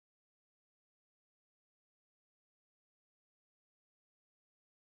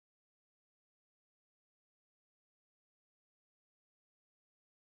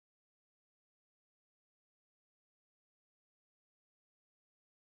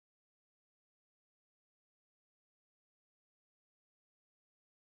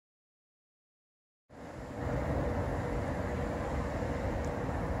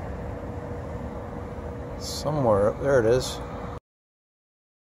Somewhere, there it is.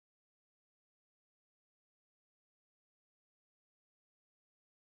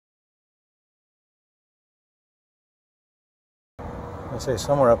 I say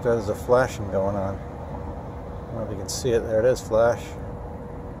somewhere up there's a flashing going on. I don't know if you can see it. There it is, flash.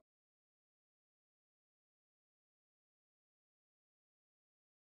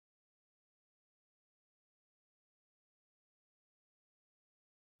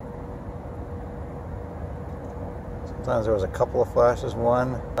 Sometimes there was a couple of flashes,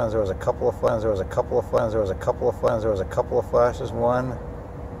 one. Sometimes there was a couple of flashes, there was a couple of flashes, there was a couple of flashes, there was a couple of flashes, one.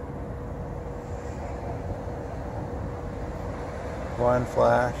 One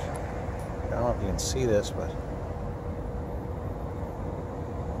flash. I don't know if you can see this, but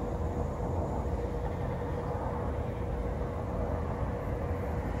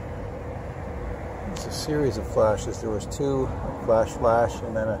it's a series of flashes. There was two, a flash,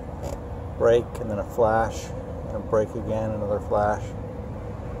 and then a break, and then a flash, and a break again, another flash.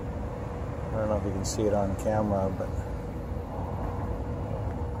 I don't know if you can see it on camera, but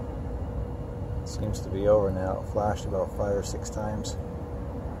it seems to be over now. It flashed about 5 or 6 times.